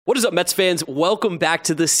What is up, Mets fans? Welcome back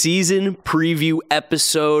to the season preview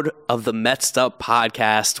episode of the Mets Up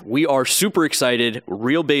podcast. We are super excited.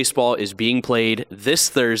 Real baseball is being played this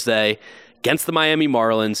Thursday against the Miami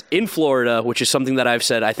Marlins in Florida, which is something that I've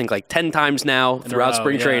said, I think, like 10 times now throughout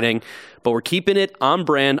spring training. But we're keeping it on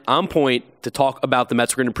brand, on point to talk about the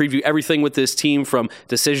Mets. We're going to preview everything with this team, from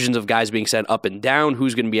decisions of guys being sent up and down,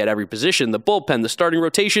 who's going to be at every position, the bullpen, the starting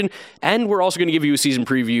rotation, and we're also going to give you a season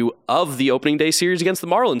preview of the opening day series against the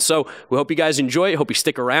Marlins. So we hope you guys enjoy it. Hope you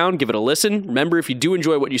stick around, give it a listen. Remember, if you do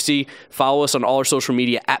enjoy what you see, follow us on all our social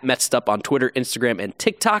media at MetsStup on Twitter, Instagram, and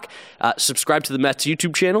TikTok. Subscribe to the Mets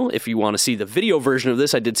YouTube channel if you want to see the video version of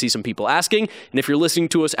this. I did see some people asking. And if you're listening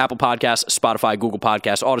to us, Apple Podcasts, Spotify, Google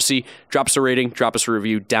Podcasts, Odyssey, drop us a rating, drop us a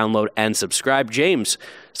review, download, and subscribe. James,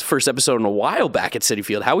 it's the first episode in a while back at Citi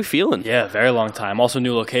Field. How are we feeling? Yeah, very long time. Also,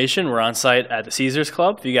 new location. We're on site at the Caesars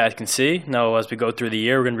Club. If you guys can see. Now, as we go through the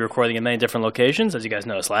year, we're going to be recording in many different locations, as you guys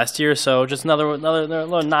noticed last year. So, just another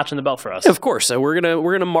notch in the belt for us. Yeah, of course. So we're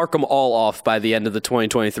gonna mark them all off by the end of the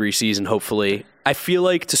 2023 season. Hopefully, I feel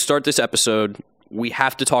like to start this episode, we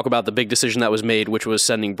have to talk about the big decision that was made, which was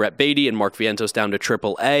sending Brett Baty and Mark Vientos down to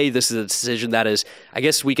Triple-A. This is a decision that is, I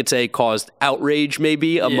guess we could say, caused outrage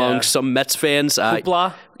maybe among some Mets fans.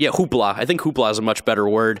 Hoopla? Hoopla. I think hoopla is a much better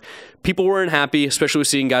word. People weren't happy, especially with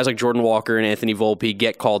seeing guys like Jordan Walker and Anthony Volpe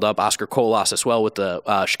get called up, Oscar Colas as well with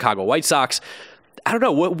the Chicago White Sox. I don't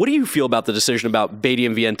know. What do you feel about the decision about Baty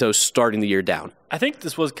and Vientos starting the year down? I think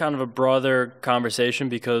this was kind of a broader conversation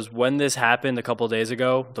because when this happened a couple of days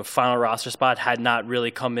ago, the final roster spot had not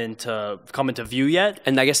really come into view yet.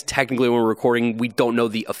 And I guess technically when we're recording, we don't know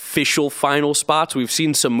the official final spots. We've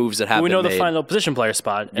seen some moves that have been made. We know the final position player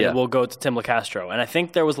spot, and it will go to Tim LeCastro. And I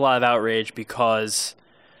think there was a lot of outrage because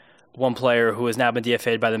one player who has now been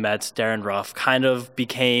DFA'd by the Mets, Darren Ruff, kind of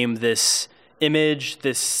became this image,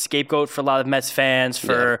 this scapegoat for a lot of Mets fans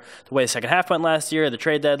for the way the second half went last year, the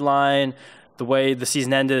trade deadline, the way the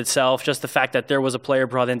season ended itself, just the fact that there was a player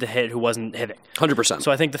brought in to hit who wasn't hitting. 100%.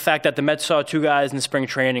 So I think the fact that the Mets saw two guys in spring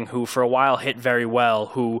training who for a while hit very well,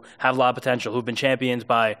 who have a lot of potential, who've been champions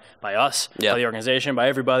by us, by the organization, by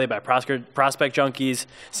everybody, by prospect junkies,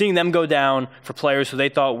 seeing them go down for players who they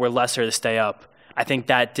thought were lesser to stay up, I think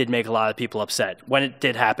that did make a lot of people upset when it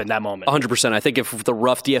did happen, that moment. 100%. I think if the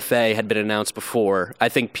rough DFA had been announced before, I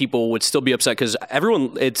think people would still be upset because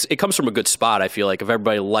it comes from a good spot, I feel like, if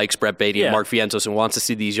everybody likes Brett Baty and Mark Vientos and wants to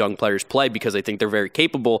see these young players play because they think they're very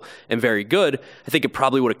capable and very good, I think it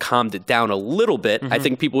probably would have calmed it down a little bit. I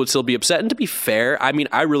think people would still be upset. And to be fair, I mean,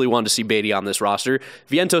 I really wanted to see Baty on this roster.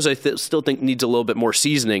 Vientos, I still think, needs a little bit more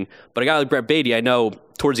seasoning. But a guy like Brett Baty, I know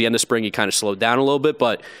towards the end of spring he kind of slowed down a little bit,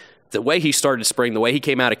 but the way he started spring, the way he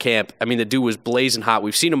came out of camp, I mean, the dude was blazing hot.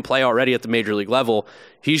 We've seen him play already at the major league level.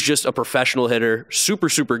 He's just a professional hitter, super,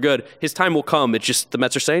 super good. His time will come. It's just the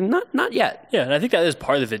Mets are saying, not yet. Yeah, and I think that is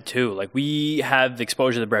part of it, too. Like, we have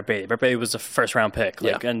exposure to Brett Baty. Brett Baty was a first-round pick.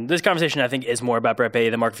 And this conversation, I think, is more about Brett Baty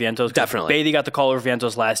than Mark Vientos. Definitely. Baty got the call over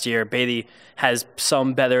Vientos last year. Baty has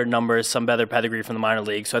some better numbers, some better pedigree from the minor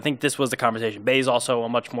league. So I think this was the conversation. Baty's also a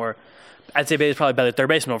much more... I'd say Baty's probably better third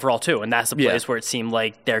baseman overall, too, and that's the place where it seemed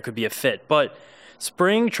like there could be a fit. But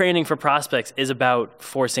spring training for prospects is about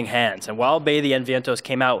forcing hands. And while Baty and Vientos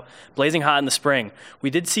came out blazing hot in the spring,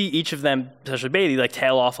 we did see each of them, especially Baty,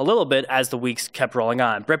 tail off a little bit as the weeks kept rolling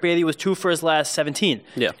on. Brett Baty was 2 for his last 17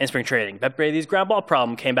 in spring training. Brett Baty's ground ball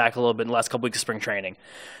problem came back a little bit in the last couple weeks of spring training.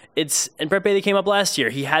 And Brett Baty came up last year.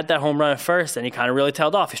 He had that home run at first, and he kind of really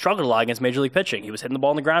tailed off. He struggled a lot against Major League pitching. He was hitting the ball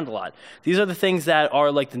on the ground a lot. These are the things that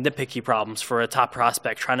are like the nitpicky problems for a top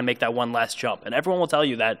prospect trying to make that one last jump. And everyone will tell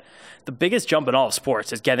you that the biggest jump in all of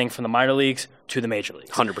sports is getting from the minor leagues to the major leagues.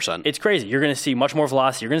 100%. It's crazy. You're going to see much more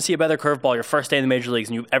velocity. You're going to see a better curveball your first day in the major leagues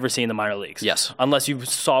than you've ever seen in the minor leagues. Yes. Unless you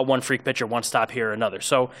saw one freak pitcher, one stop here or another.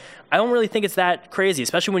 So I don't really think it's that crazy,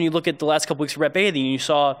 especially when you look at the last couple weeks of Brett Baty and you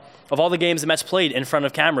saw, of all the games the Mets played in front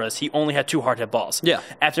of cameras, he only had 2 hard hit balls. Yeah.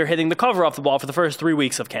 After hitting the cover off the ball for the first 3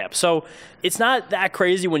 weeks of camp. So it's not that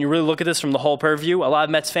crazy when you really look at this from the whole purview. A lot of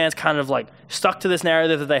Mets fans kind of stuck to this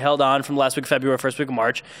narrative that they held on from the last week of February, first week of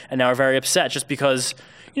March, and now are very upset just because,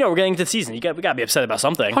 we're getting into the season. We got to be upset about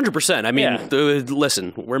something. 100%. I mean,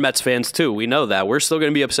 listen, we're Mets fans too. We know that. We're still going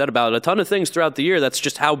to be upset about a ton of things throughout the year. That's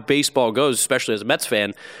just how baseball goes, especially as a Mets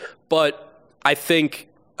fan. But I think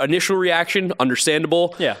initial reaction,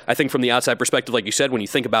 understandable. Yeah. I think from the outside perspective, like you said, when you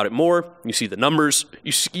think about it more, you see the numbers,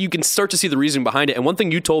 you can start to see the reason behind it. And one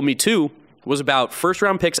thing you told me too was about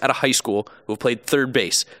first-round picks out of high school who have played third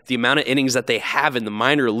base. The amount of innings that they have in the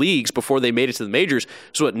minor leagues before they made it to the majors.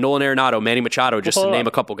 So what Nolan Arenado, Manny Machado, just to name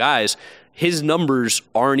a couple guys, his numbers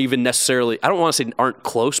aren't even necessarily, I don't want to say aren't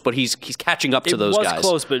close, but he's catching up to those guys. It was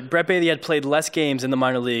close, but Brett Baty had played less games in the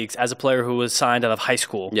minor leagues as a player who was signed out of high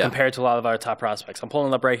school compared to a lot of our top prospects. I'm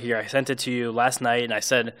pulling it up right here. I sent it to you last night, and I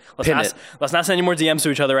said, let's not send any more DMs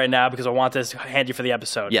to each other right now because I want this handy for the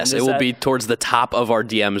episode. Yes, it will be towards the top of our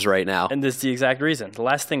DMs right now. And this is the exact reason. The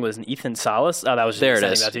last thing was an Ethan Salas. Oh, that was just there it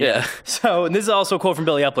sending is. that to you. Yeah. So, and this is also a quote from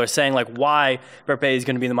Billy Epler saying like why Brett Baty is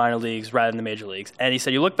going to be in the minor leagues rather than the major leagues. And he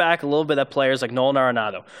said, you look back a little bit at players like Nolan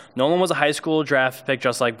Arenado. Nolan was a high school draft pick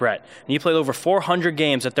just like Brett. And he played over 400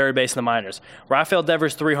 games at third base in the minors. Rafael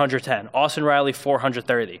Devers, 310. Austin Riley,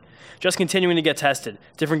 430. Just continuing to get tested.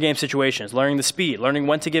 Different game situations. Learning the speed. Learning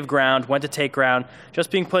when to give ground, when to take ground. Just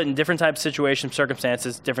being put in different types of situations,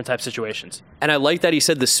 circumstances, different types of situations. And I like that he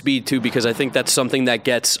said the speed, too, because I think that's something that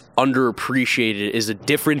gets underappreciated is the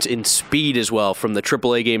difference in speed as well from the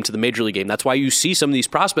AAA game to the Major League game. That's why you see some of these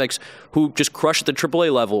prospects who just crush at the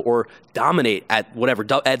AAA level or dominate at whatever,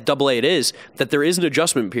 at AA it is, that there is an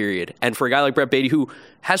adjustment period. And for a guy like Brett Baty, who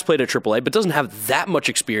has played at AAA but doesn't have that much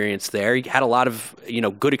experience there, he had a lot of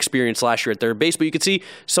good experience last year at third base, but you could see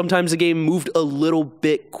sometimes the game moved a little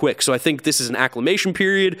bit quick. So I think this is an acclimation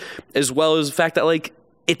period, as well as the fact that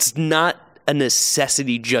it's not a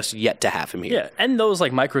necessity just yet to have him here. Yeah, and those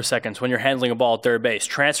microseconds when you're handling a ball at third base,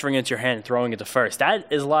 transferring it into your hand and throwing it to first,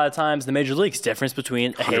 that is a lot of times the major leagues difference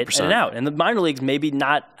between a 100%. Hit and an out. And the minor leagues maybe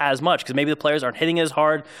not as much because maybe the players aren't hitting as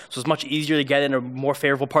hard, so it's much easier to get in a more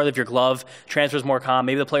favorable part of your glove, transfers more calm.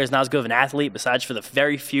 Maybe the player's not as good of an athlete besides for the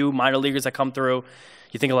very few minor leaguers that come through.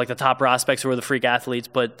 You think of the top prospects who are the freak athletes,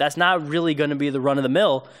 but that's not really going to be the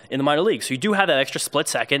run-of-the-mill in the minor league. So you do have that extra split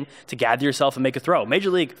second to gather yourself and make a throw. Major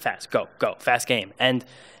league, fast, go, fast game. And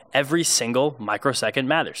every single microsecond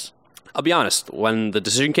matters. I'll be honest. When the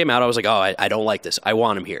decision came out, I was like, I don't like this. I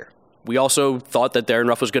want him here. We also thought that Darren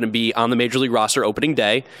Ruff was going to be on the Major League roster opening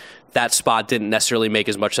day. That spot didn't necessarily make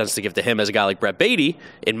as much sense to give to him as a guy like Brett Baty,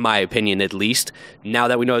 in my opinion at least. Now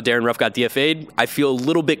that we know that Darren Ruff got DFA'd, I feel a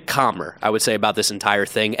little bit calmer, I would say, about this entire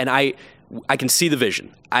thing. And I can see the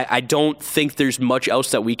vision. I don't think there's much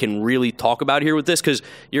else that we can really talk about here with this because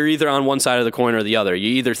you're either on one side of the coin or the other. You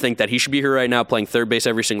either think that he should be here right now playing third base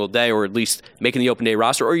every single day or at least making the open day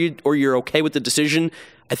roster, or you're okay with the decision.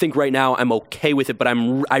 I think right now I'm okay with it, but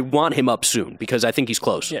I want him up soon because I think he's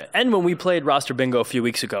close. Yeah, and when we played roster bingo a few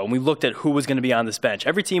weeks ago, and we looked at who was going to be on this bench,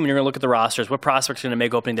 every team, when you're going to look at the rosters, what prospects are going to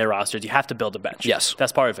make opening day rosters, you have to build a bench. Yes.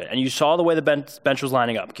 That's part of it. And you saw the way the bench was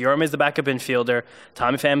lining up. Guillorme is the backup infielder.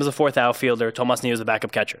 Tommy Pham is the fourth outfielder. Tomas Nido is the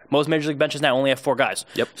backup catcher. Most Major League benches now only have 4 guys.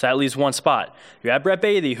 Yep. So that leaves one spot. You have Brett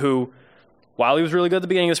Baty, who, while he was really good at the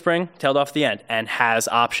beginning of the spring, tailed off at the end and has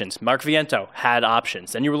options. Mark Viento had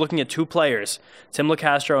options. Then you were looking at 2 players, Tim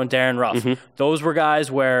LeCastro and Darren Ruff. Mm-hmm. Those were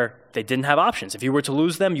guys where they didn't have options. If you were to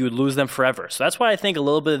lose them, you would lose them forever. So that's why I think a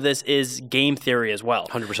little bit of this is game theory as well.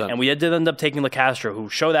 100%. And we did end up taking LeCastro, who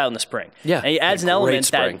showed out in the spring. Yeah. And he adds an element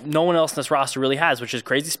that no one else in this roster really has, which is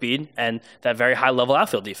crazy speed and that very high-level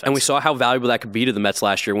outfield defense. And we saw how valuable that could be to the Mets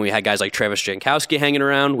last year when we had guys like Travis Jankowski hanging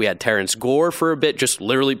around. We had Terrence Gore for a bit, just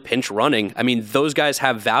literally pinch running. I mean, those guys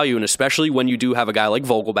have value, and especially when you do have a guy like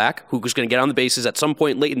Vogelback, who's going to get on the bases at some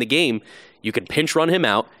point late in the game, you can pinch run him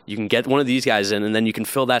out, you can get one of these guys in, and then you can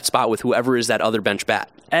fill that spot with whoever is that other bench bat.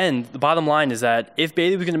 And the bottom line is that if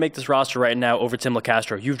Baty was going to make this roster right now over Tim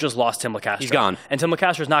LeCastro, you've just lost Tim LeCastro. He's gone. And Tim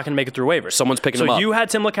LeCastro is not going to make it through waivers. Someone's picking him up. So you had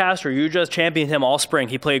Tim LeCastro, you just championed him all spring.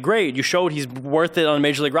 He played great. You showed he's worth it on a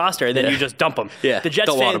Major League roster, and then you just dump him. Yeah, the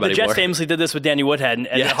Jets famously did this with Danny Woodhead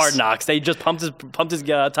and Hard Knocks. They just pumped his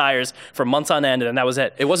tires for months on end, and that was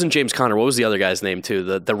it. It wasn't James Conner. What was the other guy's name,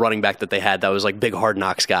 too? The running back that they had that was like big Hard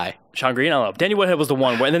Knocks guy. Sean Green, I don't know. Danny Woodhead was the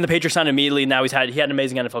one, and then the Patriots signed immediately. Now he had an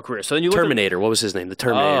amazing NFL career. So then you look Terminator. What was his name? The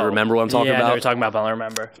Terminator. Remember what I'm talking about? Yeah, I know what you're talking about, but I don't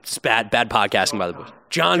remember. It's bad podcasting by the way.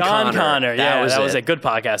 John Connor. Yeah, that was it. A good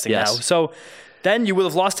podcasting. Yes. Now. So then you would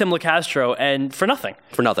have lost Tim LeCastro and for nothing.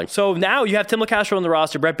 For nothing. So now you have Tim LeCastro on the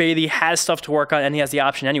roster. Brett Baty has stuff to work on, and he has the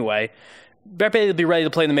option anyway. Brett Baty will be ready to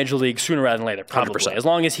play in the Major League sooner rather than later, probably, 100%. as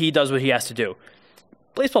long as he does what he has to do.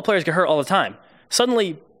 Baseball players get hurt all the time.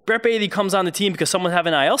 Suddenly, Brett Baty comes on the team because someone have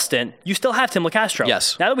an IL stint, you still have Tim LeCastro.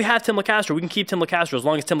 Yes. Now that we have Tim LeCastro, we can keep Tim LeCastro as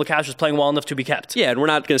long as Tim LeCastro is playing well enough to be kept. Yeah, and we're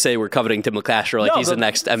not going to say we're coveting Tim LeCastro like he's the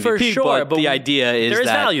next MVP, for sure, but the idea is there is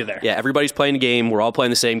that value there. Yeah, everybody's playing a game. We're all playing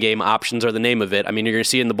the same game. Options are the name of it. I mean, you're going to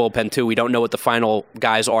see it in the bullpen, too. We don't know what the final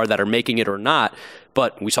guys are that are making it or not,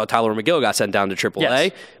 but we saw Tyler McGill got sent down to AAA.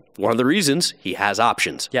 Yes. One of the reasons, he has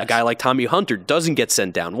options. Yes. A guy like Tommy Hunter doesn't get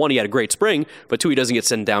sent down. One, he had a great spring, but two, he doesn't get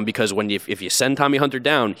sent down because if you send Tommy Hunter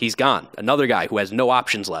down, he's gone. Another guy who has no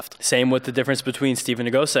options left. Same with the difference between Stephen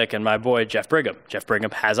Nagosic and my boy Jeff Brigham. Jeff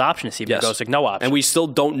Brigham has options. Stephen Nagosic, no options. And we still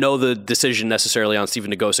don't know the decision necessarily on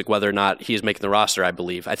Stephen Nagosic, whether or not he is making the roster, I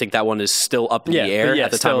believe. I think that one is still up in the air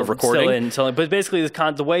at the time of recording. But basically,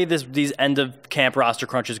 the way these end-of-camp roster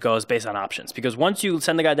crunches go is based on options. Because once you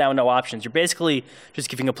send the guy down with no options, you're basically just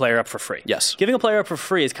giving a player up for free. Yes. Giving a player up for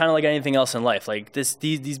free is kind of like anything else in life. Like that's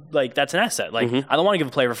an asset. Like I don't want to give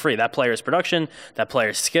a player for free. That player's production, that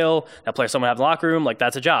player's skill, that player someone have in the locker room, like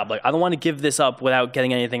that's a job. Like I don't want to give this up without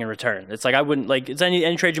getting anything in return. It's like I wouldn't it's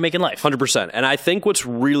any trade you make in life. 100%. And I think what's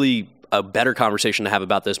really a better conversation to have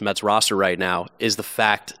about this Mets roster right now is the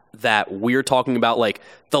fact that we're talking about like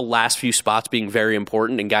the last few spots being very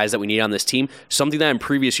important and guys that we need on this team, something that in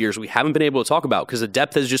previous years we haven't been able to talk about because the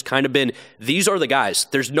depth has just kind of been, these are the guys.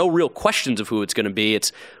 There's no real questions of who it's going to be.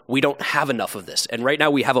 It's we don't have enough of this. And right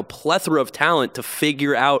now we have a plethora of talent to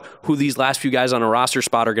figure out who these last few guys on a roster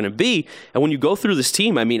spot are going to be. And when you go through this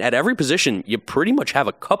team, I mean, at every position, you pretty much have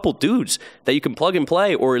a couple dudes that you can plug and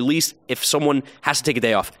play, or at least if someone has to take a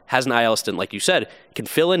day off, has an IL stint, like you said, can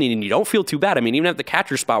fill in and you don't feel too bad. I mean, even at the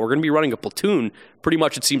catcher spot, we're going to be running a platoon pretty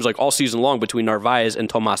much, it seems like, all season long between Narvaez and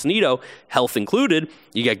Tomas Nido, health included.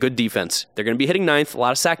 You get good defense. They're going to be hitting ninth, a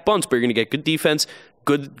lot of sack bunts, but you're going to get good defense,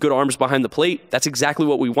 good arms behind the plate. That's exactly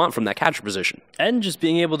what we want from that catcher position. And just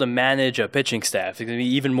being able to manage a pitching staff is going to be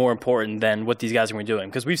even more important than what these guys are going to be doing,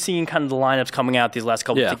 because we've seen kind of the lineups coming out these last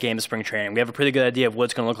couple of games of spring training. We have a pretty good idea of what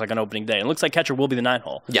it's going to look like on opening day. And it looks like catcher will be the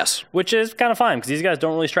 9-hole. Yes. Which is kind of fine, because these guys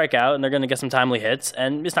don't really strike out, and they're going to get some timely hits,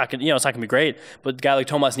 and it's not going to be great. But a guy like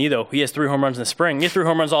Tomas Nido, he has 3 home runs in the spring. He has 3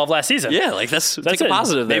 home runs all of last season. Yeah, like that's a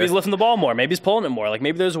positive there. Maybe he's lifting the ball more. Maybe he's pulling it more. Like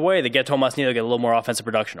maybe there's a way to get Tomas Nido to get a little more offensive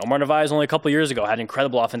production. Omar Narvaez only a couple years ago had an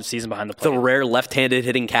incredible offensive season behind the plate. The rare left-handed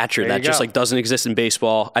hitting catcher that just like doesn't exist in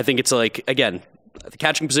baseball. I think it's like, again, the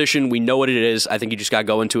catching position, we know what it is. I think you just got to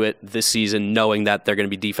go into it this season knowing that they're going to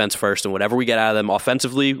be defense first, and whatever we get out of them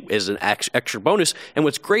offensively is an extra bonus. And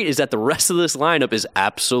what's great is that the rest of this lineup is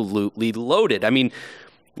absolutely loaded. I mean,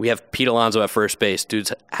 we have Pete Alonso at first base.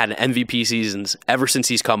 Dude's had an MVP seasons ever since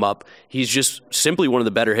he's come up. He's just simply one of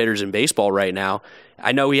the better hitters in baseball right now.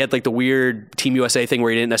 I know he had like the weird Team USA thing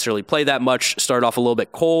where he didn't necessarily play that much, started off a little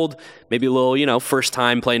bit cold, maybe a little, first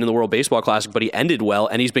time playing in the World Baseball Classic, but he ended well,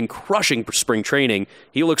 and he's been crushing spring training.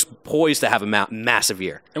 He looks poised to have a massive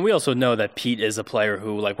year. And we also know that Pete is a player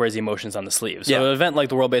who wears the emotions on the sleeve. So an event like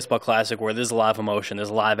the World Baseball Classic where there's a lot of emotion, there's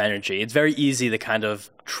a lot of energy, it's very easy to kind of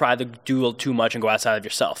try to do too much and go outside of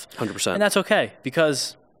yourself. 100%. And that's okay,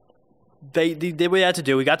 because they did what they had to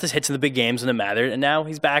do. We got his hits in the big games and it mattered, and now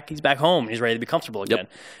he's back home and he's ready to be comfortable again.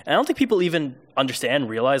 And I don't think people even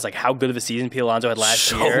realize how good of a season Pete Alonso had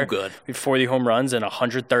last year. So good. 40 home runs and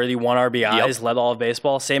 131 RBIs, led all of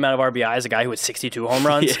baseball. Same amount of RBIs, a guy who had 62 home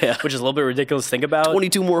runs, which is a little bit ridiculous to think about.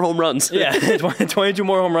 22 more home runs. 22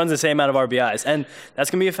 more home runs, the same amount of RBIs. And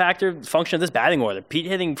that's going to be a function of this batting order. Pete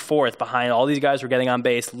hitting fourth behind all these guys who are getting on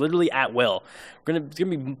base literally at will. We're going to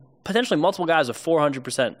be potentially multiple guys with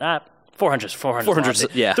 400%. 400,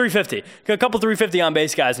 350. A couple 350 on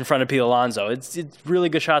base guys in front of Pete Alonso. It's really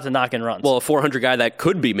good shot to knock in runs. Well, a 400 guy that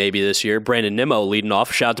could be maybe this year, Brandon Nimmo leading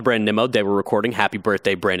off. Shout out to Brandon Nimmo. They were recording. Happy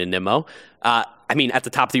birthday, Brandon Nimmo. At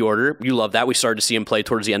the top of the order, you love that. We started to see him play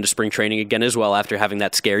towards the end of spring training again as well after having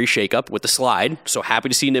that scary shakeup with the slide. So happy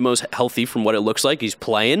to see Nimmo's healthy from what it looks like. He's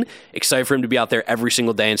playing. Excited for him to be out there every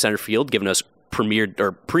single day in center field, giving us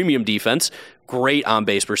premium defense. Great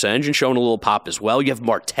on-base percentage and showing a little pop as well. You have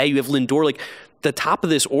Marte, you have Lindor. The top of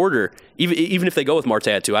this order, even if they go with Marte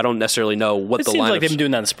at 2, I don't necessarily know what the lineup. It seems like they've been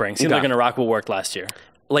doing that in the spring. Seems like Rock what worked last year.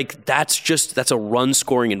 That's a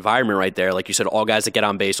run-scoring environment right there. Like you said, all guys that get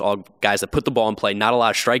on base, all guys that put the ball in play, not a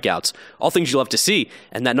lot of strikeouts, all things you love to see.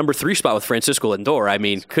 And that number 3 spot with Francisco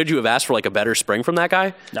Lindor, could you have asked for a better spring from that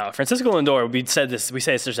guy? No, Francisco Lindor, we say this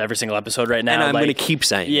just every single episode right now. And I'm going to keep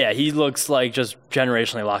saying it. Yeah, he looks like just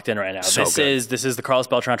generationally locked in right now. This is the Carlos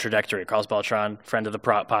Beltran trajectory. Carlos Beltran, friend of the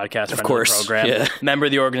podcast, friend of the program, member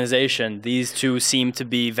of the organization. These two seem to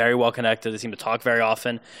be very well connected. They seem to talk very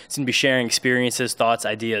often, seem to be sharing experiences, thoughts,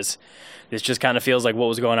 ideas. This just kind of feels like what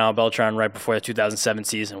was going on with Beltran right before the 2007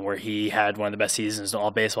 season, where he had one of the best seasons in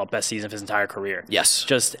all baseball, best season of his entire career. Yes.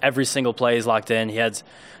 Just every single play is locked in. He had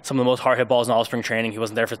some of the most hard hit balls in all spring training. He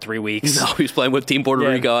wasn't there for 3 weeks. No, he was playing with Team Puerto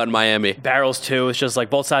Rico out in Miami. Barrels, too. It's just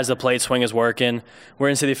both sides of the plate, swing is working. We're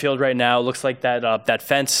in Citi Field right now. It looks like that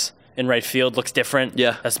fence in right field looks different.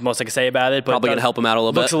 Yeah. That's the most I can say about it. But probably going to help him out a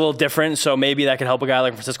little bit. Looks a little different, so maybe that could help a guy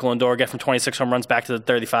like Francisco Lindor get from 26 home runs back to the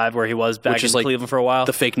 35 where he was back in Cleveland for a while.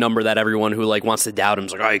 The fake number that everyone who wants to doubt him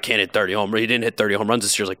is like, oh, you can't hit 30 home runs. He didn't hit 30 home runs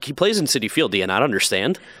this year. Like, he plays in Citi Field. Do you not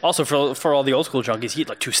understand? Also, for all the old school junkies, he hit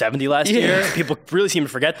 270 last year. People really seem to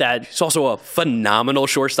forget that. He's also a phenomenal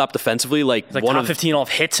shortstop defensively. Top 15 all of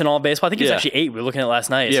hits in all of baseball. I think he was actually 8. We were looking at it last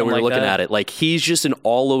night. Yeah, we were looking at it. He's just an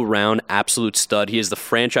all-around absolute stud. He is the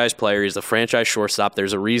franchise player. He's the franchise shortstop.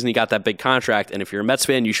 There's a reason he got that big contract. And if you're a Mets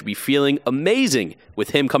fan, you should be feeling amazing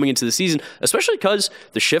with him coming into the season, especially because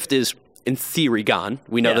the shift is, in theory, gone.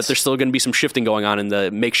 We know that there's still going to be some shifting going on in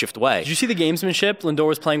the makeshift way. Did you see the gamesmanship? Lindor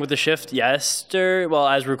was playing with the shift yesterday. Well,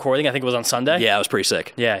 as we're recording, I think it was on Sunday. Yeah, it was pretty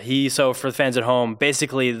sick. Yeah, so for the fans at home,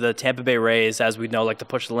 basically the Tampa Bay Rays, as we know, like to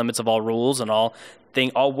push the limits of all rules and all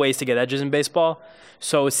ways to get edges in baseball.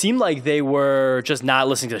 So it seemed like they were just not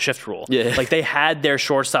listening to the shift rule. Yeah. They had their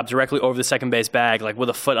shortstop directly over the second base bag, with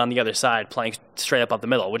a foot on the other side, playing straight up the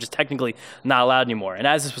middle, which is technically not allowed anymore. And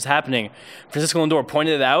as this was happening, Francisco Lindor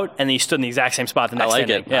pointed it out, and then he stood in the exact same spot the next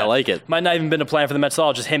inning. I like it. Might not even been a plan for the Mets at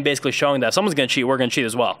all, just him basically showing that if someone's going to cheat, we're going to cheat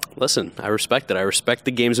as well. Listen, I respect it. I respect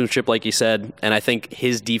the gamesmanship, like you said, and I think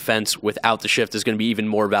his defense without the shift is going to be even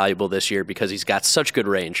more valuable this year because he's got such good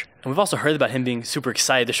range. And we've also heard about him being super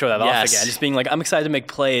excited to show that off again. Just being I'm excited to make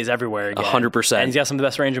plays everywhere again. 100%. And he's got some of the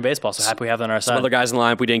best range in baseball, so happy we have that on our side. Some other guys in the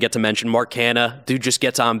lineup we didn't get to mention. Mark Canha, dude just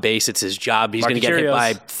gets on base. It's his job. He's going to get hit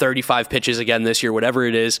by 35 pitches again this year, whatever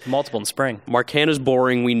it is. Multiple in spring. Mark Canha's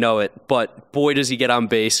boring, we know it, but boy does he get on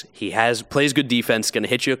base. He plays good defense, going to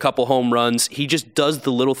hit you a couple home runs. He just does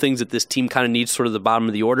the little things that this team kind of needs sort of the bottom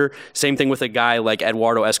of the order. Same thing with a guy like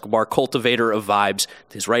Eduardo Escobar, cultivator of vibes.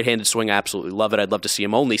 His right-handed swing, I absolutely love it. I'd love to see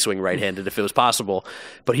him only swing right-handed if it was possible.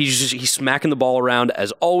 But he's smacking the ball around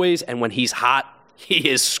as always, and when he's hot, he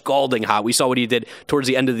is scalding hot. We saw what he did towards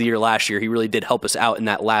the end of the year last year. He really did help us out in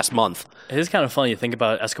that last month. It is kind of funny to think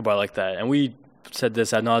about Escobar like that. And we said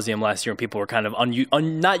this ad nauseum last year when people were kind of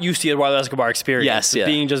not used to the Eduardo Escobar experience. Yes, yeah.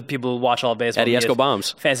 Being just people who watch all baseball. Eddie Escobar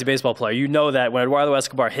bombs. Fancy baseball player. You know that when Eduardo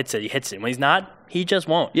Escobar hits it, he hits it. When he's not, he just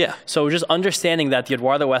won't. Yeah. So just understanding that the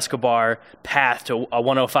Eduardo Escobar path to a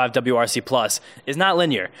 105 WRC plus is not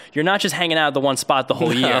linear. You're not just hanging out at the one spot the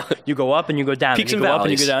whole year. You go up and you go down. Peaks and you and go valleys. up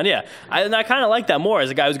and you go down. Yeah. I kind of like that more as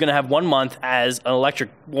a guy who's going to have 1 month as an electric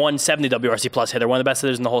 170 WRC plus hitter, one of the best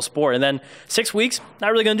hitters in the whole sport. And then 6 weeks,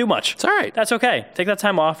 not really going to do much. It's all right. That's okay. Take that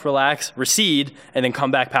time off, relax, recede, and then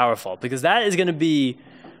come back powerful. Because that is going to be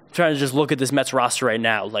trying to just look at this Mets roster right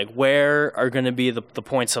now. Where are going to be the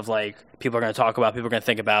points of people are going to talk about, people are going to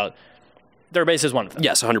think about. Third base is one of them.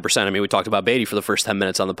 Yes, 100%. I mean, we talked about Baty for the first 10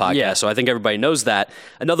 minutes on the podcast, Yeah. so I think everybody knows that.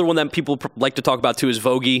 Another one that people like to talk about, too, is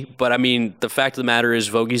Vogie. But, I mean, the fact of the matter is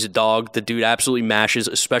Vogie's a dog. The dude absolutely mashes,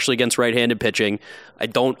 especially against right-handed pitching. I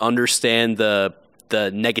don't understand the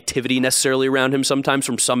negativity necessarily around him sometimes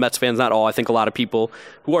from some Mets fans, not all. I think a lot of people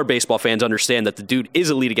who are baseball fans understand that the dude is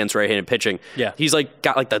elite against right-handed pitching. Yeah. He's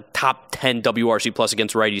got the top 10 WRC plus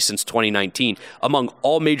against righties since 2019 among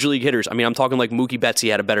all major league hitters. I mean, I'm talking Mookie Betts, he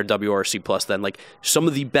had a better WRC plus than some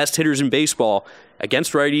of the best hitters in baseball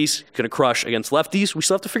against righties, going to crush against lefties. We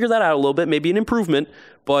still have to figure that out a little bit, maybe an improvement.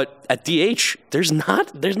 But at DH, there's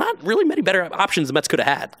not really many better options the Mets could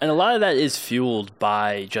have had. And a lot of that is fueled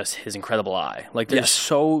by just his incredible eye. There's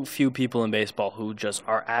so few people in baseball who just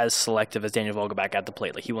are as selective as Daniel Vogelbach at the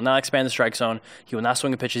plate. He will not expand the strike zone. He will not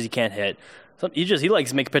swing at pitches he can't hit. So he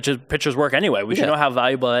likes to make pitchers work anyway. We should know how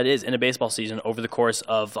valuable that is in a baseball season over the course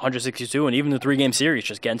of 162 and even the 3-game series.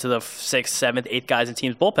 Just get into the 6th, 7th, 8th guys in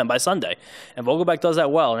team's bullpen by Sunday. And Vogelbach does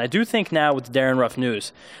that well. And I do think now with the Darren Ruff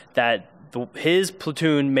news that his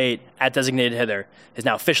platoon mate at designated hitter is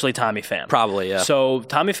now officially Tommy Pham. Probably, yeah. So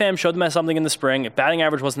Tommy Pham showed them something in the spring. Batting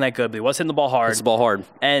average wasn't that good, but he was hitting the ball hard. Hits the ball hard.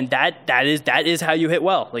 And that is how you hit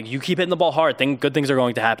well. You keep hitting the ball hard, good things are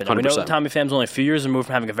going to happen. And we know that Tommy Pham's only a few years removed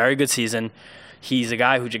from having a very good season. He's a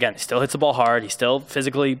guy who, again, still hits the ball hard. He's still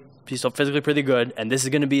physically pretty good, and this is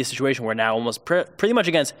going to be a situation where now almost pretty much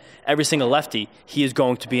against every single lefty, he is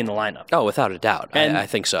going to be in the lineup. Oh, without a doubt. And I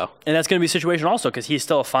think so. And that's going to be a situation also because he's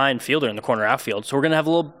still a fine fielder in the corner outfield, so we're going to have a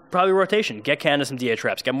little probably rotation. Get Canha some DH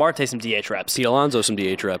reps. Get Marte some DH reps. Pete Alonso some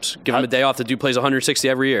DH reps. Give him a day off. The dude plays 160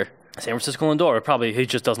 every year. San Francisco Lindor, probably he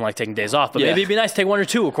just doesn't like taking days off, but maybe it'd be nice to take 1 or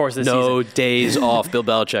 2, of course, this season. No days off. Bill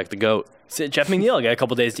Belichick, the GOAT. Jeff McNeil get a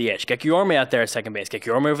couple days DH. Get Guillorme out there at second base. Get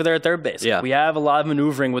Guillorme over there at third base. Yeah. We have a lot of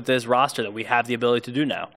maneuvering with this roster that we have the ability to do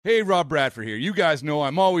now. Hey, Rob Bradford here. You guys know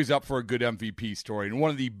I'm always up for a good MVP story, and one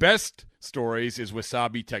of the best stories is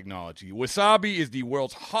Wasabi Technology. Wasabi is the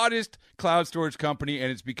world's hottest cloud storage company,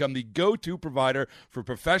 and it's become the go-to provider for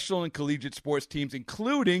professional and collegiate sports teams,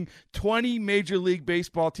 including 20 Major League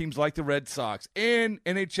Baseball teams like the Red Sox and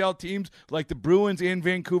NHL teams like the Bruins and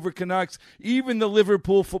Vancouver Canucks. Even the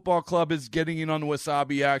Liverpool Football Club is getting in on the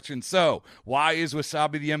Wasabi action. So, why is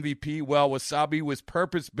Wasabi the MVP? Well, Wasabi was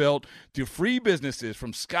purpose-built to free businesses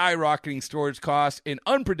from skyrocketing storage costs and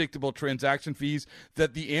unpredictable transaction fees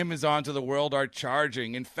that the Amazons of the world are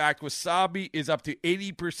charging. In fact, Wasabi is up to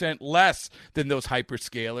 80% less than those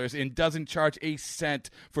hyperscalers and doesn't charge a cent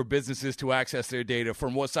for businesses to access their data.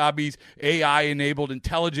 From Wasabi's AI-enabled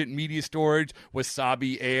intelligent media storage,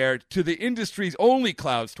 Wasabi Air, to the industry's only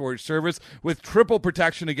cloud storage service with triple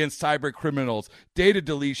protection against cyber criminals, data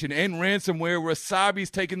deletion, and ransomware,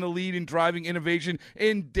 Wasabi's taken the lead in driving innovation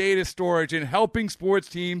in data storage and helping sports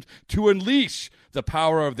teams to unleash the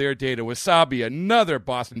power of their data. Wasabi, another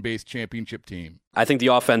Boston-based championship team. I think the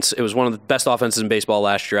offense, it was one of the best offenses in baseball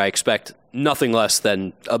last year. I expect nothing less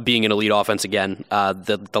than being an elite offense again.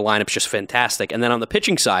 The lineup's just fantastic. And then on the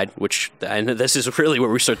pitching side, and this is really where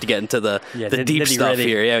we start to get into the deep stuff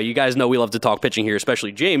here. Yeah, you guys know we love to talk pitching here,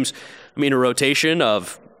 especially James. I mean, a rotation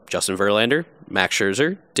of Justin Verlander, Max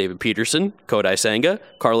Scherzer, David Peterson, Kodai Senga,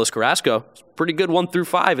 Carlos Carrasco. It's pretty good 1 through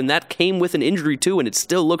 5, and that came with an injury too, and it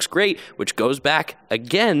still looks great, which goes back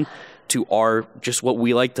again to our just what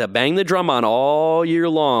we like to bang the drum on all year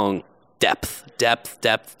long. Depth,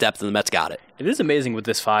 and the Mets got it. It is amazing with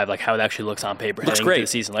this 5, like how it actually looks on paper. Looks heading great. into the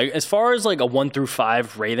season. Like as far as like a 1 through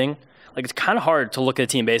 5 rating, like it's kind of hard to look at a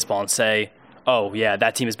team baseball and say, oh yeah,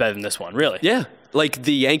 that team is better than this one. Really? Yeah. Like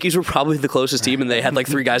the Yankees were probably the closest team, and they had like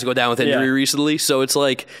 3 guys go down with injury recently. So it's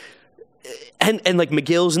like, and like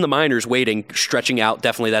McGill's in the minors waiting, stretching out.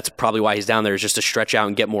 Definitely, that's probably why he's down there, is just to stretch out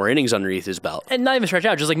and get more innings underneath his belt. And not even stretch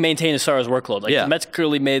out, just like maintain his starter's workload. Like the Mets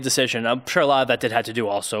clearly made a decision. I'm sure a lot of that did have to do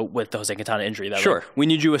also with the Jose Quintana injury. That Sure. Like, we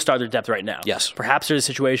need you a starter depth right now. Yes. Perhaps there's a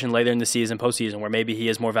situation later in the season, postseason, where maybe he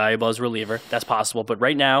is more valuable as a reliever. That's possible. But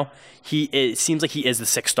right now, it seems like he is the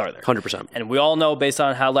 6th starter. 100%. And we all know, based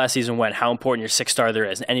on how last season went, how important your 6th starter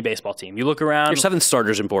is in any baseball team. You look around. Your 7th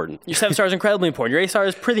starter is important. Your 7th starter is incredibly important. Your 8th starter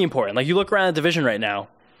is pretty important. Like you look around the division right now,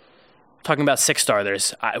 talking about 6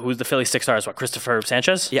 starters. Who's the Phillies' 6 starters? What, Christopher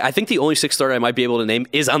Sanchez? Yeah, I think the only 6th starter I might be able to name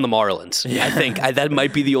is on the Marlins. Yeah. I think that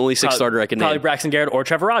might be the only 6th starter I can name. Probably Braxton Garrett or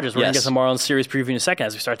Trevor Rogers. We're going to get some Marlins series preview in a second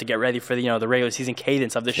as we start to get ready for the regular season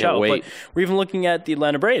cadence of the show. Wait. But we're even looking at the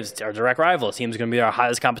Atlanta Braves, our direct rival. It seems going to be our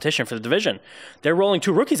hottest competition for the division. They're rolling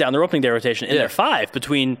 2 rookies out in their opening day rotation in their 5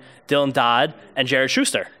 between Dylan Dodd and Jared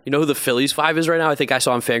Schuster. You know who the Phillies 5 is right now? I think I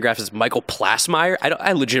saw on Fangraphs as Michael Plasmeyer.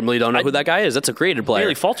 I legitimately don't know who that guy is. That's a graded player.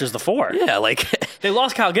 Really falters the 4. Yeah, like they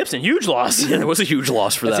lost Kyle Gibson. Huge loss. Yeah, it was a huge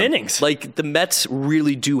loss for them. That's innings. Like the Mets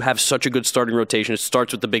really do have such a good starting rotation. It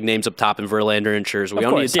starts with the big names up top in Verlander and Scherzer. We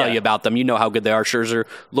don't need to tell you about them. You know how good they are. Scherzer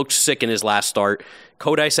looked sick in his last start.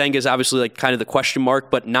 Kodai Senga is obviously like kind of the question mark,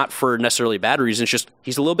 but not for necessarily bad reasons. Just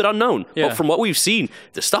he's a little bit unknown. Yeah. But from what we've seen,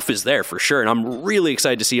 the stuff is there for sure, and I'm really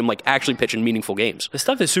excited to see him like actually pitch in meaningful games. The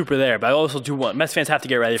stuff is super there, but I also do want Mets fans have to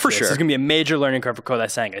get ready for this. Sure. This is going to be a major learning curve for Kodai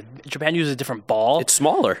Senga. Japan uses a different ball. It's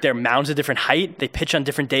smaller. Their mound's a different height. They pitch on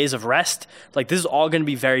different days of rest. Like this is all going to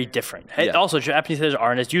be very different. Yeah. Also, Japanese hitters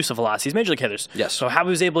aren't as used to velocity as Major League hitters. Yes. So how he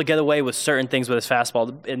was able to get away with certain things with his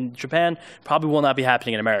fastball in Japan probably will not be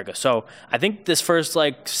happening in America. So I think this first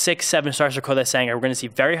 6-7 starts for Kodai Senga, we're going to see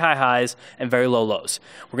very high highs and very low lows.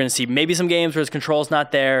 We're going to see maybe some games where his control's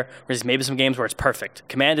not there. We're going to see maybe some games where it's perfect.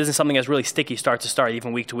 Command isn't something that's really sticky start to start,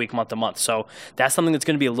 even week to week, month to month. So that's something that's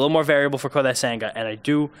going to be a little more variable for Kodai Senga. And I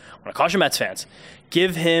want to caution Mets fans,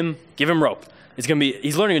 give him rope.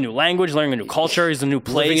 He's learning a new language, learning a new culture. He's a new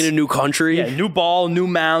place. Living in a new country. Yeah, new ball, new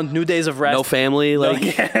mound, new days of rest. No family,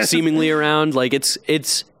 seemingly around. Like it's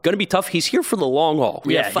going to be tough. He's here for the long haul.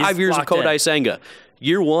 We have 5 years of Kodai Senga.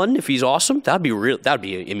 Year 1, if he's awesome, that'd be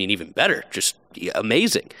even better. Just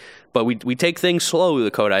amazing. But we take things slow with the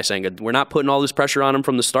Kodai Senga. We're not putting all this pressure on him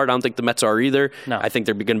from the start. I don't think the Mets are either. No. I think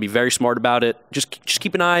they're going to be very smart about it. Just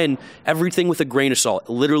keep an eye on everything with a grain of salt.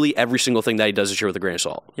 Literally every single thing that he does this year with a grain of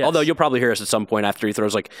salt. Yes. Although you'll probably hear us at some point after he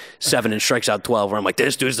throws 7 and strikes out 12, where I'm like,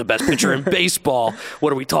 this dude's the best pitcher in baseball.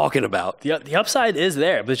 What are we talking about? The upside is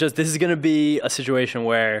there, but it's just this is going to be a situation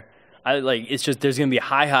where It's just there's going to be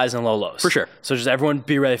high highs and low lows. For sure. So just everyone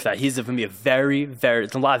be ready for that. He's going to be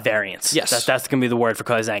it's a lot of variance. Yes. That's going to be the word for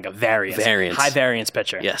Kozanga. Variance. High variance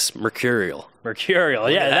pitcher. Yes. Mercurial.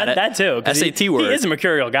 Yeah, that too. SAT word. He is a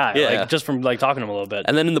mercurial guy. Yeah. Just from talking to him a little bit.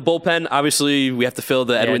 And then in the bullpen, obviously, we have to fill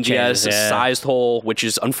the Edwin Diaz sized hole, which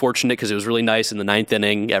is unfortunate because it was really nice in the 9th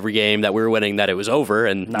inning, every game that we were winning, that it was over.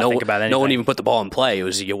 And no one even put the ball in play. It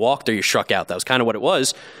was you walked or you struck out. That was kind of what it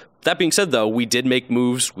was. That being said, though, we did make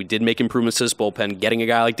moves. We did make improvements to this bullpen, getting a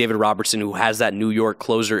guy like David Robertson who has that New York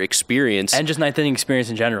closer experience. And just 9th inning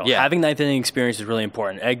experience in general. Yeah. Having 9th inning experience is really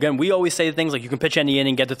important. Again, we always say things like you can pitch any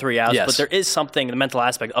inning, get the 3 outs, but there is something, the mental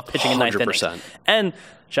aspect of pitching in 9th inning. And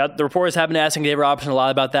the reporters have been asking David Robertson a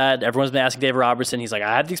lot about that. Everyone's been asking David Robertson. He's like,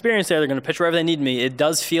 I have the experience there. They're going to pitch wherever they need me. It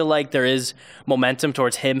does feel like there is momentum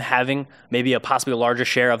towards him having maybe possibly a larger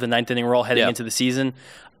share of the 9th inning role heading into the season.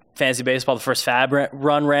 Fantasy baseball, the first Fab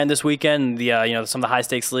run ran this weekend. Some of the high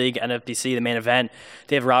stakes league, NFBC, the main event.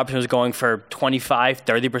 David Robertson was going for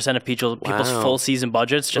 25-30% of people's full season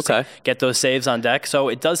budgets just to get those saves on deck. So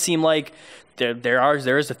it does seem like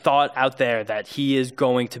there is a thought out there that he is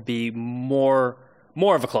going to be more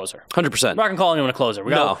of a closer. 100%. I'm not going to call anyone a closer.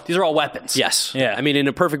 These are all weapons. Yes. Yeah. I mean, in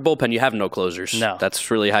a perfect bullpen, you have no closers. No.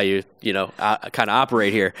 That's really how you kind of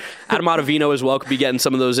operate here. Adam Ottavino as well could be getting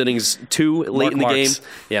some of those innings too late in the game.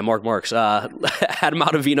 Yeah, Mark Marks. Adam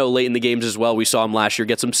Ottavino late in the games as well. We saw him last year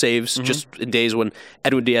get some saves just in days when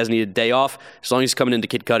Edwin Diaz needed a day off. As long as he's coming into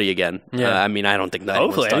Kid Cudi again. Yeah. I don't think that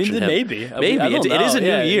anyone's touching him. Maybe. It is a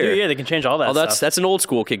new year. Yeah, they can change all that stuff. That's an old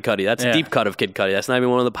school Kid Cudi. That's a deep cut of Kid Cudi. That's not even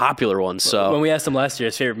one of the popular ones. So when we asked him last year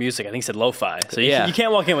his favorite music, I think he said lo-fi. So you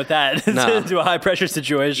can't walk in with that to a high-pressure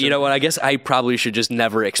situation. You know what? I guess I probably should just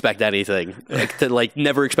never expect anything.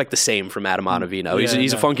 Never expect the same from Adam Ottavino.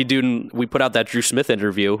 He's a funky dude, and we put out that Drew Smith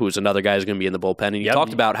interview, who's another guy who's going to be in the bullpen, and he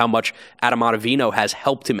talked about how much Adam Ottavino has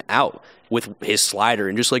helped him out with his slider,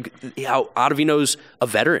 and just how Ottavino's a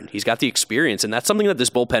veteran. He's got the experience, and that's something that this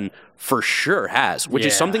bullpen for sure has, which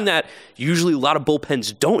is something that usually a lot of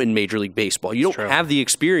bullpens don't in Major League Baseball. You don't have the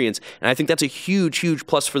experience, and I think that's a huge, huge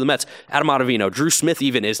plus for the Mets. Adam Ottavino, Drew Smith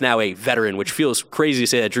even is now a veteran, which feels crazy to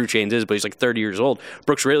say that Drew Chains is, but he's 30 years old.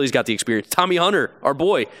 Brooks Raley's got the experience. Tommy Hunter, our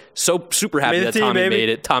boy, so super happy that Tommy made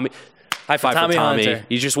it. High five for Tommy. Hunter.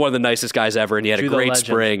 He's just one of the nicest guys ever, and he had a great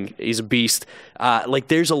spring. He's a beast.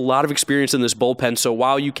 There's a lot of experience in this bullpen, so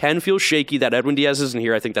while you can feel shaky that Edwin Diaz isn't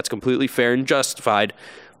here, I think that's completely fair and justified.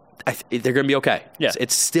 They're going to be okay. Yeah.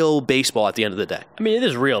 It's still baseball at the end of the day. I mean, it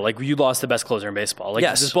is real. You lost the best closer in baseball.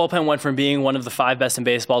 This bullpen went from being one of the 5 best in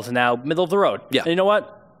baseball to now middle of the road. Yeah. And you know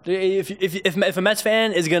what? If a Mets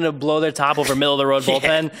fan is going to blow their top over middle of the road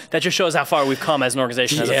bullpen, that just shows how far we've come as an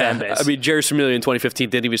organization, as a fan base. I mean, Jerry Cermilio in 2015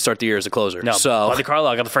 didn't even start the year as a closer. No, Buddy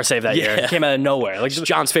Carlisle got the first save that year. It came out of nowhere. It's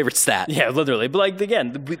John's favorite stat. Yeah, literally. But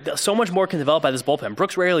again, so much more can develop by this bullpen.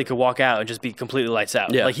 Brooks Raley could walk out and just be completely lights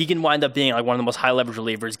out. Yeah. He can wind up being one of the most high leverage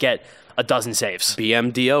relievers, get a dozen saves.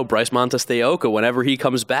 BMDO, Bryce Montesteoca, whenever he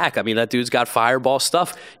comes back. I mean, that dude's got fireball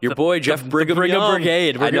stuff. Your boy, Jeff Brigham Young.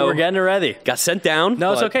 Brigade. We're getting it ready. Got sent down.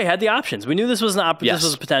 No, it's okay. Had the options. We knew this was this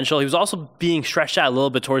was a potential. He was also being stretched out a little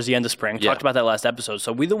bit towards the end of spring. Talked about that last episode.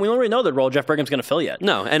 So we don't really know the role Jeff Brigham's going to fill yet.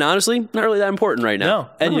 No, and honestly, not really that important right now. No.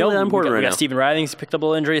 And that important we got Stephen Riding, he's picked up a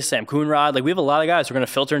little injuries, Sam Coonrod. We have a lot of guys who are going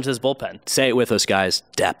to filter into this bullpen. Say it with us, guys.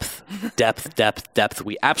 Depth.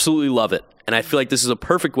 We absolutely love it. And I feel like this is a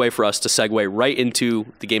perfect way for us to segue right into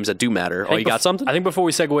the games that do matter. Oh, you got something? I think before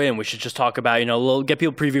we segue in, we should just talk about, get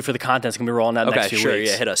people preview for the content that's going to be rolling out next few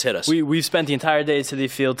weeks. Yeah, hit us. We've spent the entire day to the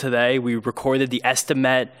field today. We recorded the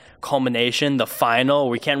estimate culmination, the final.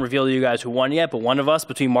 We can't reveal to you guys who won yet, but one of us,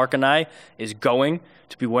 between Mark and I, is going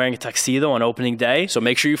to be wearing a tuxedo on opening day. So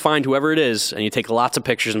make sure you find whoever it is and you take lots of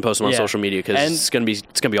pictures and post them on social media because it's gonna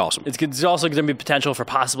be awesome. It's also going to be potential for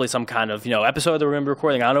possibly some kind of episode that we're going to be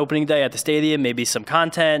recording on opening day at the stadium. Maybe some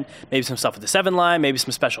content, maybe some stuff with the 7 line, maybe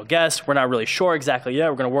some special guests. We're not really sure exactly yet.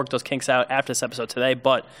 We're going to work those kinks out after this episode today,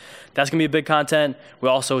 but that's going to be a big content. We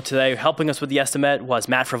also today helping us with the estimate was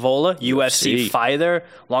Matt Frivola, UFC fighter,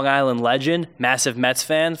 Long Island legend, massive Mets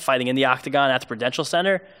fan, fighting in the Octagon at the Prudential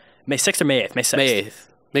Center. May 6th or May 8th? May 6th. May 8th.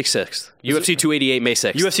 May 6th. UFC 288, May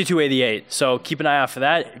 6th. UFC 288. So keep an eye out for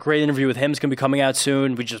that. Great interview with him is going to be coming out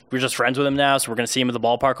soon. We're just friends with him now, so we're going to see him at the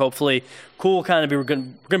ballpark, hopefully. Cool, we're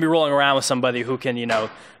going to be rolling around with somebody who can,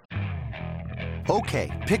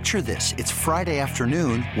 Okay, picture this. It's Friday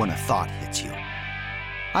afternoon when a thought hits you.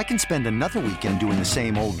 I can spend another weekend doing the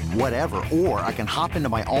same old whatever, or I can hop into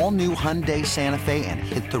my all-new Hyundai Santa Fe and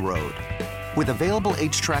hit the road. With available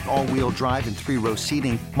H-Track all-wheel drive and 3-row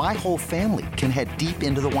seating, my whole family can head deep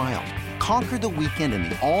into the wild. Conquer the weekend in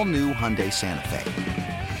the all-new Hyundai Santa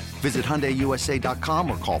Fe. Visit HyundaiUSA.com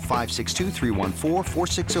or call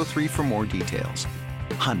 562-314-4603 for more details.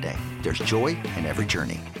 Hyundai, there's joy in every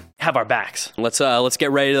journey. Have our backs. Let's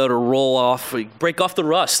get ready to roll off, break off the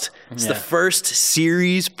rust. It's the first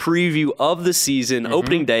series preview of the season.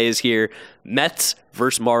 Opening day is here. Mets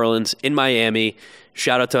versus Marlins in Miami.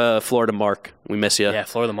 Shout out to Florida Mark. We miss you. Yeah,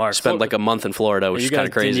 Florida Mark. Spent like a month in Florida, which is kind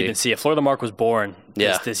of crazy. You didn't even see it. Florida Mark was born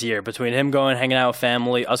this year. Between him going, hanging out with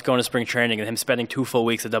family, us going to spring training, and him spending 2 full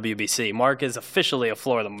weeks at WBC. Mark is officially a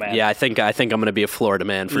Florida man. Yeah, I think I'm going to be a Florida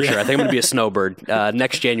man for sure. I think I'm going to be a snowbird.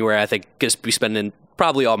 Next January, I think going to be spending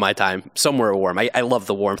probably all my time somewhere warm. I love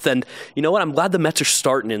the warmth. And you know what? I'm glad the Mets are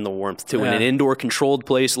starting in the warmth, too. In an indoor controlled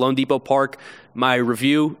place, Lone Depot Park. My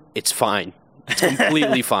review, it's fine. It's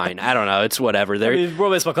completely fine. I don't know. It's whatever.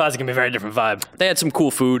 World Baseball Classic can be a very different vibe. They had some cool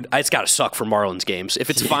food. It's got to suck for Marlins games. If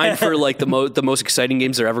it's fine for like the most exciting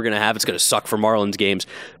games they're ever going to have, it's going to suck for Marlins games.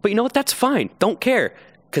 But you know what? That's fine. Don't care.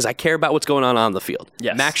 Because I care about what's going on the field.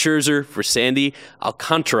 Yes. Max Scherzer for Sandy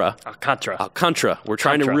Alcantara. We're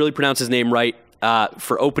trying to really pronounce his name right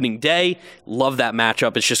for opening day. Love that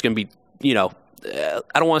matchup. It's just going to be, I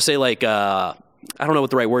don't want to say like... I don't know what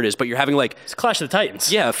the right word is, but you're having like... It's a clash of the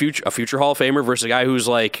Titans. Yeah, a future Hall of Famer versus a guy who's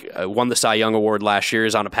like won the Cy Young Award last year,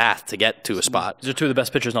 is on a path to get to a spot. These are 2 of the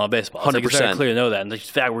best pitchers in all of baseball. 100%. It's very clear to know that. And the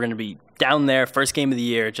fact we're going to be down there, first game of the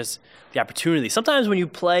year, just the opportunity. Sometimes when you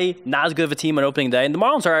play not as good of a team on opening day, and the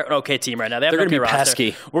Marlins are an okay team right now. They're going to be roster.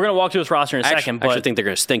 pesky. We're going to walk through this roster in a second. But I actually think they're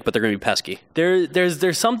going to stink, but they're going to be pesky.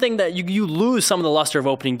 There's something that you lose some of the luster of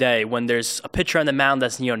opening day when there's a pitcher on the mound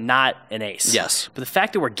that's not an ace. Yes. But the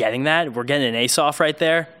fact that we're getting an ace off right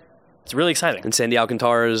there, it's really exciting. And Sandy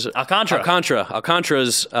Alcantara's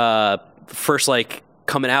first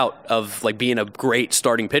coming out of being a great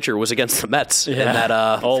starting pitcher was against the Mets. Yeah. In that,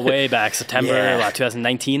 all way back September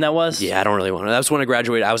 2019 that was. Yeah, I don't really want to. That was when I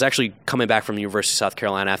graduated. I was actually coming back from the University of South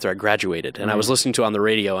Carolina after I graduated, and I was listening to it on the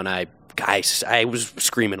radio, and I was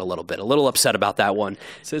screaming a little upset about that one.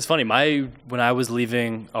 So it's funny. When I was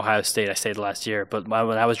leaving Ohio State, I stayed last year, but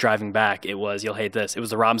when I was driving back, it was, you'll hate this, it was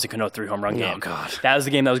the Robinson Cano 3-home run game. Oh, God. That was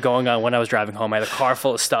the game that was going on when I was driving home. I had a car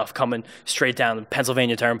full of stuff coming straight down the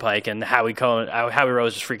Pennsylvania Turnpike, and Howie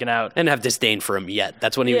Rose was freaking out. I didn't have disdain for him yet.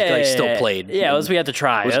 That's when he still played. Yeah, we had to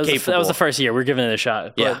try. That was the first year. We were giving it a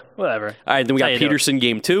shot. But whatever. All right, then we got Peterson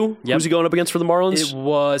game 2. Yep. Who's he going up against for the Marlins? It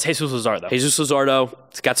was Jesus Luzardo.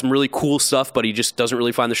 He's got some really cool stuff, but he just doesn't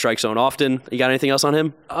really find the strike zone often. You got anything else on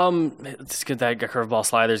him? It's good. That curveball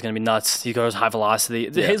slider is going to be nuts. He goes high velocity.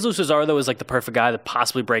 Jesus Luzardo is like the perfect guy to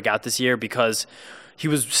possibly break out this year because he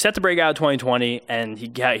was set to break out in 2020, and he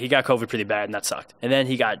got COVID pretty bad, and that sucked. And then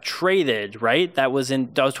he got traded, right? That was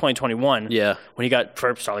 2021. Yeah. When he got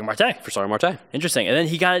for Starling Marte. Interesting. And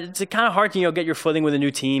then it's kind of hard to get your footing with a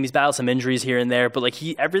new team. He's battled some injuries here and there, but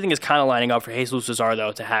everything is kind of lining up for Jesus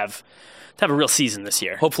Luzardo to have a real season this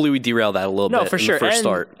year. Hopefully we derail that a little bit. No, for sure. The first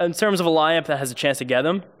start. In terms of a lineup that has a chance to get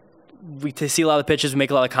him, we see a lot of pitches, we make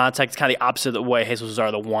a lot of contact. It's kind of the opposite of the way Jesus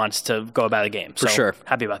Luzardo wants to go about the game. For sure.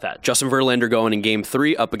 Happy about that. Justin Verlander going in game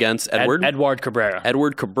 3 up against Edward Cabrera.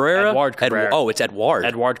 Edward Cabrera? It's Edward.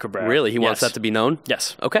 Edward Cabrera. Really? He wants that to be known?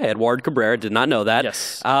 Yes. Okay, Edward Cabrera. Did not know that.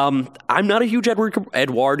 Yes. I'm not a huge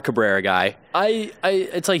Edward Cabrera guy.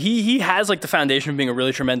 It's like he has the foundation of being a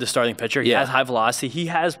really tremendous starting pitcher. He has high velocity. He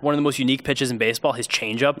has one of the most unique pitches in baseball, his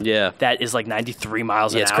changeup. Yeah. That is 93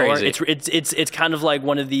 miles an hour. Crazy. It's kind of like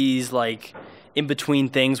one of these in between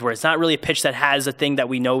things where it's not really a pitch that has a thing that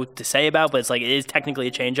we know to say about, but it is technically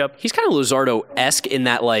a changeup. He's kind of Luzardo-esque in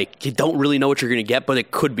that you don't really know what you're going to get, but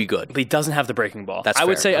it could be good. But he doesn't have the breaking ball. That's I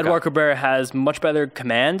would fair. say Edward Cabrera has much better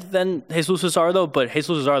command than Jesus Luzardo, but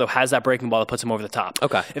Jesus Luzardo has that breaking ball that puts him over the top.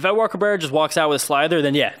 Okay. If Edward Cabrera just walks out with a slider,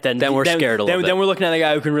 then we're scared a little bit. Then we're looking at a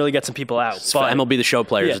guy who can really get some people out. But MLB The Show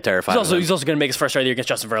players are terrifying. He's also going to make his first start of the year against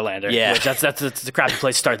Justin Verlander. Yeah. Which that's a crappy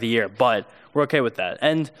place to start the year, but we're okay with that.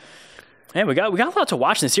 And man, we got a lot to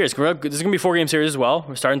watch in this series. This is going to be a 4-game series as well.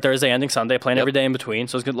 We're starting Thursday, ending Sunday, playing every day in between.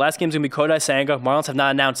 So last game's going to be Kodai Senga. Marlins have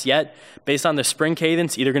not announced yet. Based on their spring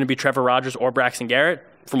cadence, either going to be Trevor Rogers or Braxton Garrett.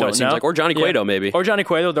 From what it seems like. Or Johnny Cueto, maybe. Or Johnny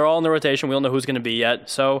Cueto. They're all in the rotation. We don't know who's going to be yet.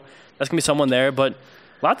 So that's going to be someone there. But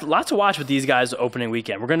lots to watch with these guys opening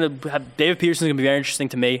weekend. We're going to have David Peterson's going to be very interesting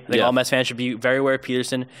to me. I think all Mets fans should be very aware of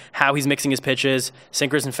Peterson, how he's mixing his pitches,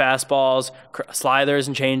 sinkers and fastballs, sliders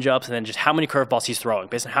and changeups, and then just how many curveballs he's throwing.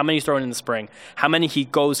 Based on how many he's throwing in the spring, how many he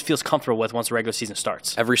feels comfortable with once the regular season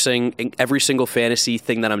starts. Every single fantasy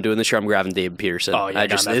thing that I'm doing this year, I'm grabbing David Peterson. Oh, yeah,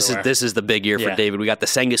 this is the big year for David. We got the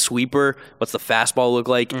Senga sweeper. What's the fastball look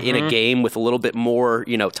like in a game with a little bit more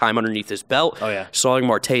time underneath his belt? Oh yeah. Starling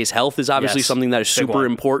Marte's health is obviously something that is super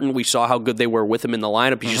important. We saw how good they were with him in the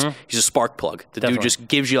lineup. He's a spark plug. The dude just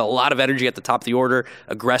gives you a lot of energy at the top of the order,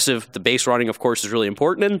 aggressive. The base running, of course, is really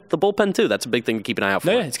important, and the bullpen, too. That's a big thing to keep an eye out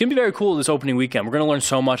for. Yeah, it's going to be very cool this opening weekend. We're going to learn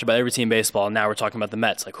so much about every team in baseball, and now we're talking about the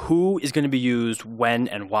Mets. Like, who is going to be used, when,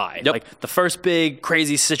 and why? Yep. Like, the first big,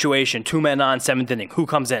 crazy situation, 2 men on, 7th inning, who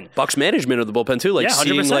comes in? Buck's management of the bullpen, too. Like,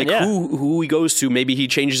 seeing like who he goes to, maybe he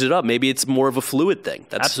changes it up. Maybe it's more of a fluid thing.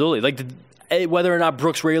 Absolutely. Like, whether or not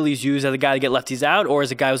Brooks Raley is used as a guy to get lefties out or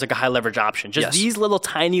as a guy who's like a high leverage option. Just these little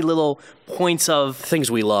tiny little points of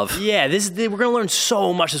things we love. Yeah, we're going to learn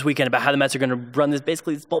so much this weekend about how the Mets are going to run this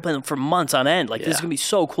bullpen for months on end. Like, this is going to be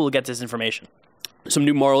so cool to get this information. Some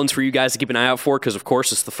new Marlins for you guys to keep an eye out for because, of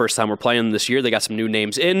course, it's the first time we're playing them this year. They got some new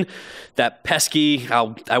names in. That pesky,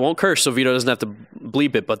 I won't curse so Vito doesn't have to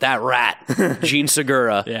bleep it, but that rat, Gene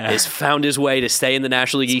Segura, has found his way to stay in the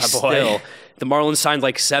National League East still. The Marlins signed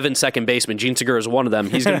like 7 second basemen. Gene Segura is one of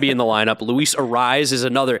them. He's going to be in the lineup. Luis Ariz is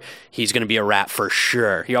another. He's going to be a rat for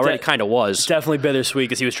sure. He already kind of was. Definitely bittersweet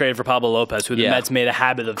because he was traded for Pablo Lopez, who the Mets made a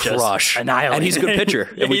habit of just annihilating. And he's a good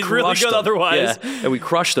pitcher. And we he's really good otherwise. Yeah. And we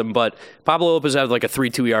crushed him. But Pablo Lopez had like a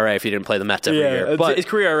 3.2 ERA if he didn't play the Mets every year. But his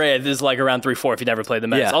career ERA is like around 3.4 if he never played the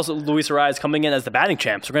Mets. Yeah. Also, Luis Ariz coming in as the batting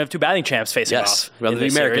champs. We're going to have 2 batting champs facing off. Well, the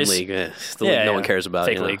American League. The league no one cares about.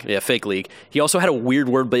 Fake league. Yeah, fake league. He also had a weird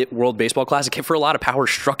World Baseball Classic. Hit for a lot of power,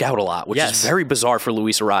 struck out a lot, which is very bizarre for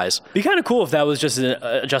Luis Ariz. Be kind of cool if that was just an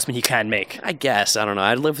adjustment he can make. I guess. I don't know.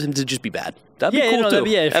 I'd love him to just be bad. That'd be cool, too.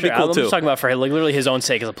 That'd be cool, too. I'm just talking about for like literally his own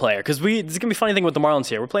sake as a player. Because this is going to be a funny thing with the Marlins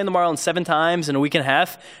here. We're playing the Marlins 7 times in a week and a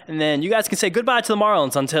half, and then you guys can say goodbye to the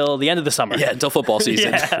Marlins until the end of the summer. Yeah, until football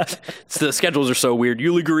season. The schedules are so weird.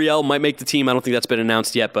 Yuli Gurriel might make the team. I don't think that's been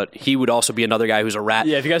announced yet, but he would also be another guy who's a rat.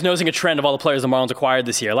 Yeah, if you guys noticing a trend of all the players the Marlins acquired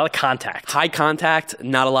this year, a lot of contact. High contact,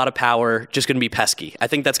 not a lot of power, just going to be pesky. I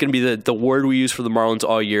think that's going to be the word we use for the Marlins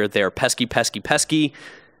all year. They're pesky, pesky, pesky.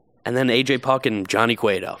 And then A.J. Puck and Johnny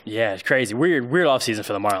Cueto. Yeah, it's crazy. Weird offseason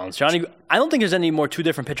for the Marlins. I don't think there's any more 2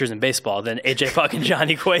 different pitchers in baseball than A.J. Puck and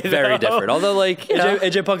Johnny Cueto. Very different. Although, like,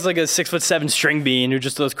 A.J. Puck's like a 6'7" string bean who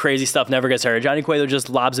just does crazy stuff, never gets hurt. Johnny Cueto just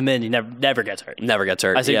lobs him in. He never gets hurt. Never gets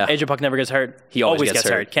hurt. I say A.J. Puck never gets hurt. He always gets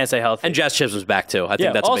hurt. Can't stay healthy. And Jazz Chisholm's back, too. I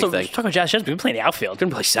think that's a big thing. Talking about Jazz Chisholm, he's been playing the outfield. He's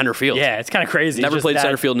going to play center field. Yeah, it's kind of crazy. Never played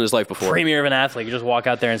center field in his life before. Premier of an athlete. You just walk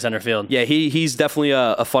out there in center field. Yeah, he's definitely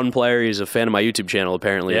a fun player. He's a fan of my YouTube channel,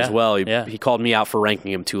 apparently, as well. He called me out for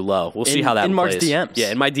ranking him too low. We'll see how that plays. In Mark's DMs.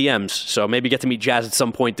 Yeah, in my DMs. So maybe get to meet Jazz at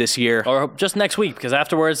some point this year. Or just next week, because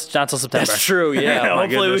afterwards, not until September. That's true, yeah.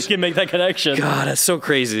 Hopefully we can make that connection. God, that's so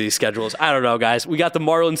crazy, these schedules. I don't know, guys. We got the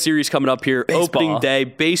Marlins series coming up here. Baseball. Opening day.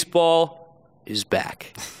 Baseball is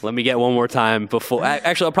back. Let me get one more time before.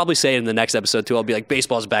 Actually, I'll probably say it in the next episode, too. I'll be like,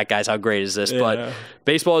 baseball's back, guys. How great is this? Yeah. But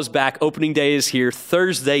baseball is back. Opening day is here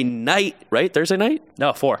Thursday night, right? Thursday night?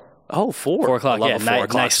 No, 4. Oh, 4. 4 o'clock, I love a 4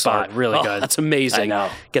 o'clock nice spot. Really good. That's amazing. I know.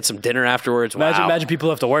 Get some dinner afterwards. Imagine people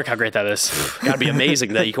who have to work, how great that is. Got to be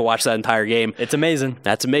amazing that you can watch that entire game. It's amazing.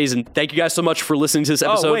 That's amazing. Thank you guys so much for listening to this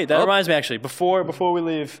episode. Oh, wait, that reminds me, actually. Before we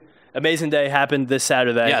leave, Amazing Day happened this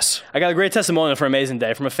Saturday. Yes. I got a great testimonial for Amazing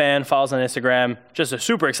Day from a fan, follows on Instagram, just a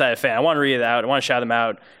super excited fan. I want to read it out. I want to shout him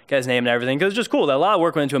out, get his name and everything, because it's just cool. That a lot of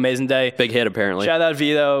work went into Amazing Day. Big hit, apparently. Shout out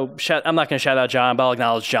Vito. I'm not going to shout out John, but I'll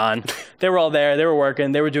acknowledge John. They were all there. They were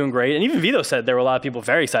working. They were doing great. And even Vito said there were a lot of people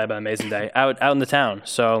very excited about Amazing Day out in the town.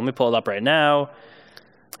 So let me pull it up right now.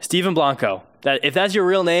 Steven Blanco. If that's your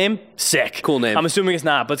real name, sick. Cool name. I'm assuming it's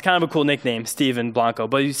not, but it's kind of a cool nickname, Steven Blanco.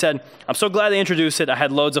 But he said, I'm so glad they introduced it. I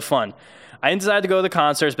had loads of fun. I didn't decide to go to the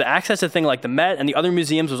concerts, but access to things like the Met and the other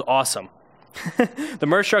museums was awesome. The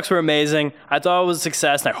merch trucks were amazing. I thought it was a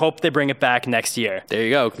success, and I hope they bring it back next year. There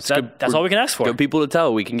you go. That's all we can ask for. Good people to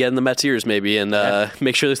tell. We can get in the Mets ears maybe and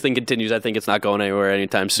make sure this thing continues. I think it's not going anywhere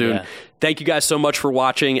anytime soon. Yeah. Thank you guys so much for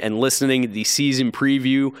watching and listening. The season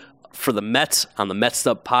preview for the Mets on the Metsed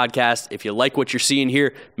Up podcast. If you like what you're seeing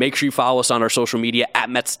here, make sure you follow us on our social media at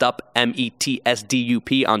Metstup,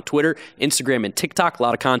 METSDUP on Twitter, Instagram, and TikTok. A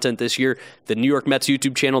lot of content this year. The New York Mets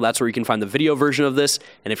YouTube channel, that's where you can find the video version of this.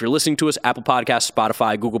 And if you're listening to us, Apple Podcasts,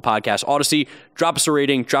 Spotify, Google Podcasts, Odyssey, drop us a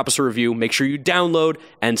rating, drop us a review. Make sure you download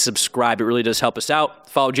and subscribe. It really does help us out.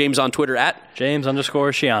 Follow James on Twitter at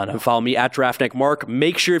James_Shiano. And follow me at DraftNickMark.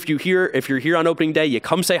 Make sure if you're here on opening day, you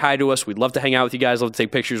come say hi to us. We'd love to hang out with you guys, love to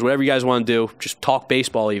take pictures, whatever you guys want to do. Just talk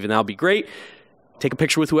baseball even. That'll be great. Take a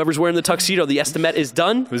picture with whoever's wearing the tuxedo. The estimate is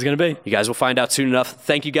done. Who's going to be? You guys will find out soon enough.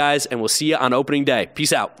 Thank you guys, and we'll see you on opening day.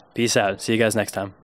 Peace out. Peace out. See you guys next time.